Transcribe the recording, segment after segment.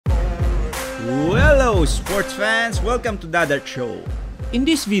Hello sports fans, welcome to Dadat Show. In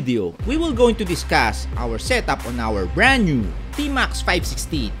this video, we will going to discuss our setup on our brand new TMAX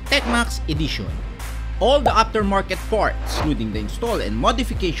 560 TMAX edition. All the aftermarket parts, including the install and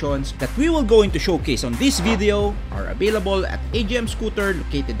modifications that we will going to showcase on this video are available at AGM Scooter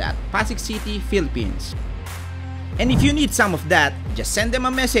located at Pasig City, Philippines. And if you need some of that, just send them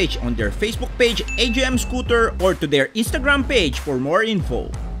a message on their Facebook page AGM Scooter or to their Instagram page for more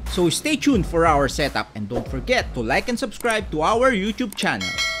info. So stay tuned for our setup and don't forget to like and subscribe to our YouTube channel.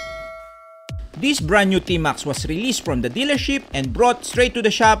 This brand new TMAX was released from the dealership and brought straight to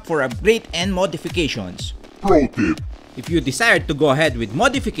the shop for upgrade and modifications. Pro tip: if you desire to go ahead with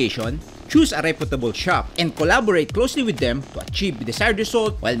modification, choose a reputable shop and collaborate closely with them to achieve the desired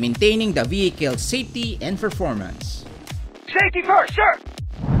result while maintaining the vehicle's safety and performance. Safety first, sir!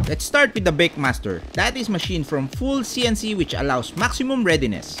 Let's start with the Brake Master. That is machined from full CNC which allows maximum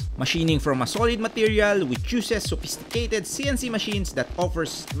readiness. Machining from a solid material which uses sophisticated CNC machines that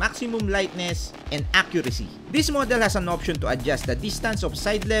offers maximum lightness and accuracy. This model has an option to adjust the distance of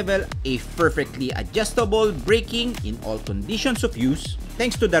side level, a perfectly adjustable braking in all conditions of use,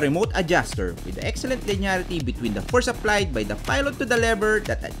 thanks to the remote adjuster with the excellent linearity between the force applied by the pilot to the lever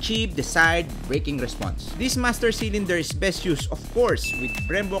that achieve desired braking response. This master cylinder is best used, of course, with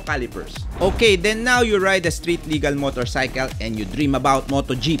Brembo calipers. Okay, then now you ride a street legal motorcycle and you dream about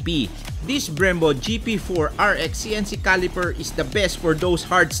MotoGP. This Brembo GP4 RX CNC caliper is the best for those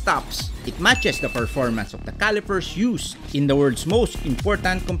hard stops. It matches the performance of the calipers used in the world's most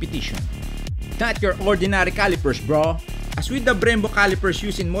important competition. Not your ordinary calipers, bro. As with the Brembo calipers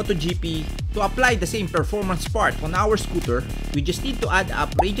used in MotoGP, to apply the same performance part on our scooter, we just need to add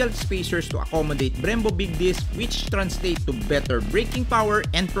up radial spacers to accommodate Brembo big disc, which translate to better braking power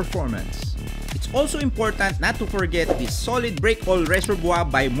and performance. It's also important not to forget this solid brake oil reservoir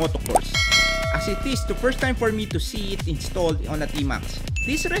by Motocross, as it is the first time for me to see it installed on a TMAX.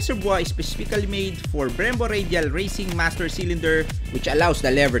 This reservoir is specifically made for Brembo Radial Racing Master Cylinder, which allows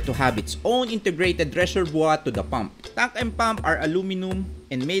the lever to have its own integrated reservoir to the pump. Tank and pump are aluminum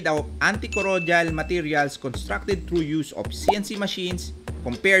and made of anti-corrosion materials constructed through use of CNC machines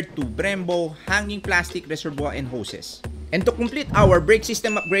compared to Brembo hanging plastic reservoir and hoses. And to complete our brake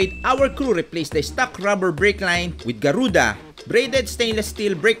system upgrade, our crew replaced the stock rubber brake line with Garuda braided stainless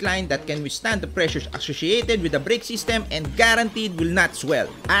steel brake line that can withstand the pressures associated with the brake system and guaranteed will not swell.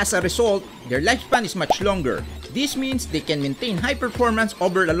 As a result, their lifespan is much longer. This means they can maintain high performance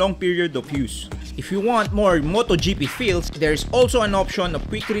over a long period of use. If you want more MotoGP feels, there is also an option of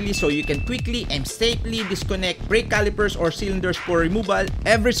quick release so you can quickly and safely disconnect brake calipers or cylinders for removal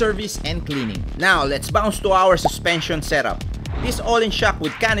every service and cleaning. Now let's bounce to our suspension setup. This all-in shock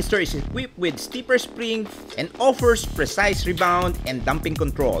with canister is equipped with steeper spring and offers precise rebound and damping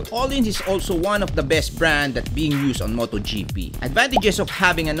control. All-in is also one of the best brands that being used on MotoGP. Advantages of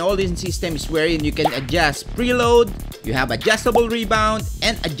having an all-in system is wherein you can adjust preload, you have adjustable rebound,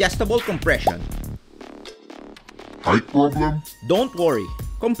 and adjustable compression. height problem? Don't worry.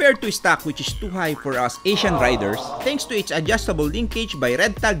 Compared to stock, which is too high for us Asian riders, thanks to its adjustable linkage by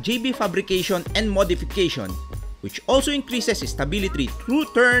Red Tag JB Fabrication and Modification, which also increases stability through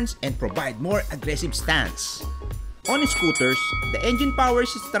turns and provide more aggressive stance. On scooters, the engine power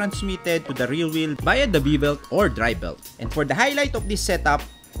is transmitted to the rear wheel via the V-belt or drive belt. And for the highlight of this setup,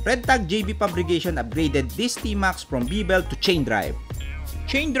 Red Tag JB Fabrication upgraded this TMAX from V-belt to chain drive.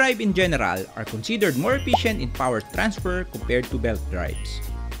 Chain drive in general are considered more efficient in power transfer compared to belt drives.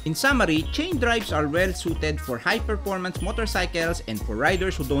 In summary, chain drives are well suited for high-performance motorcycles and for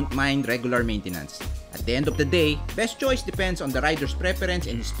riders who don't mind regular maintenance. At the end of the day, best choice depends on the rider's preference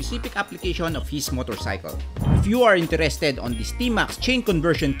and the specific application of his motorcycle. If you are interested on this TMAX chain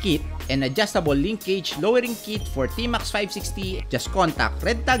conversion kit and adjustable linkage lowering kit for TMAX 560, just contact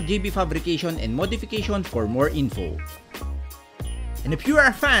Red Tag JB Fabrication and Modification for more info. And if you are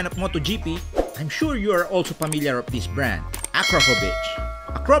a fan of MotoGP, I'm sure you are also familiar with this brand, Akrapovic.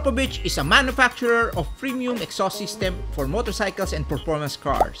 Akrapovic is a manufacturer of premium exhaust system for motorcycles and performance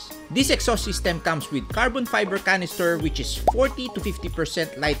cars. This exhaust system comes with carbon fiber canister which is 40 to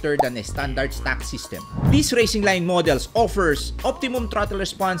 50% lighter than a standard stock system. These racing line models offers optimum throttle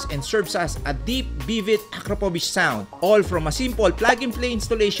response and serves as a deep vivid Akrapovic sound, all from a simple plug-and-play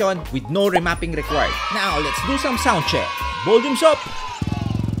installation with no remapping required. Now let's do some sound check. Volumes up!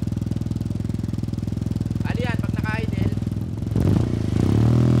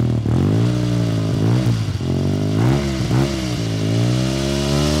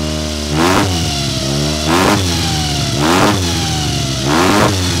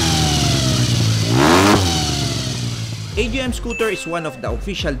 AGM Scooter is one of the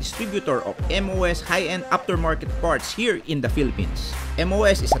official distributor of MOS high-end aftermarket parts here in the Philippines.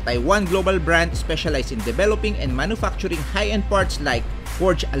 MOS is a Taiwan global brand specialized in developing and manufacturing high-end parts like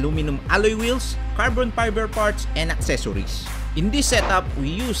forged aluminum alloy wheels, carbon fiber parts, and accessories. In this setup, we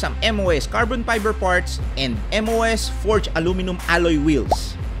use some MOS carbon fiber parts and MOS forged aluminum alloy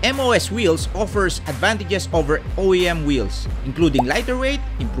wheels. MOS wheels offers advantages over OEM wheels, including lighter weight,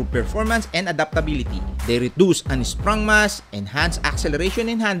 improved performance, and adaptability. They reduce unsprung mass, enhance acceleration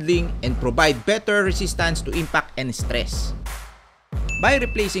and handling, and provide better resistance to impact and stress. By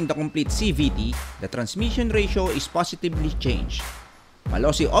replacing the complete CVT, the transmission ratio is positively changed.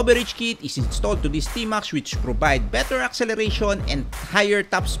 Malossi overage kit is installed to this TMAX, which provide better acceleration and higher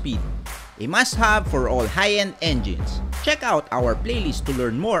top speed. A must-have for all high-end engines. Check out our playlist to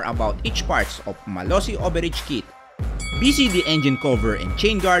learn more about each parts of Malossi overage kit. BCD engine cover and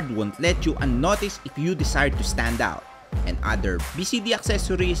chain guard won't let you unnoticed if you desire to stand out. And other BCD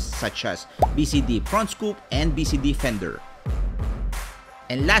accessories such as BCD front scoop and BCD fender.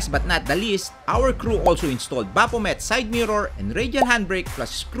 And last but not the least, our crew also installed Baphomet side mirror and radial handbrake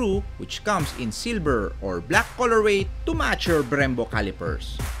plus screw, which comes in silver or black colorway to match your Brembo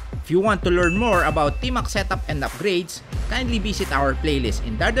calipers. If you want to learn more about TMAX setup and upgrades, kindly visit our playlist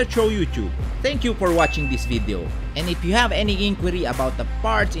in Dardar Show YouTube. Thank you for watching this video. And if you have any inquiry about the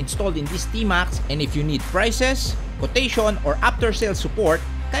parts installed in this TMAX, and if you need prices, quotation, or after sales support,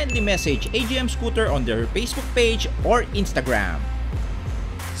 kindly message AGM Scooter on their Facebook page or Instagram.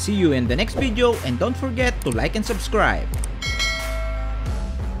 See you in the next video, and don't forget to like and subscribe.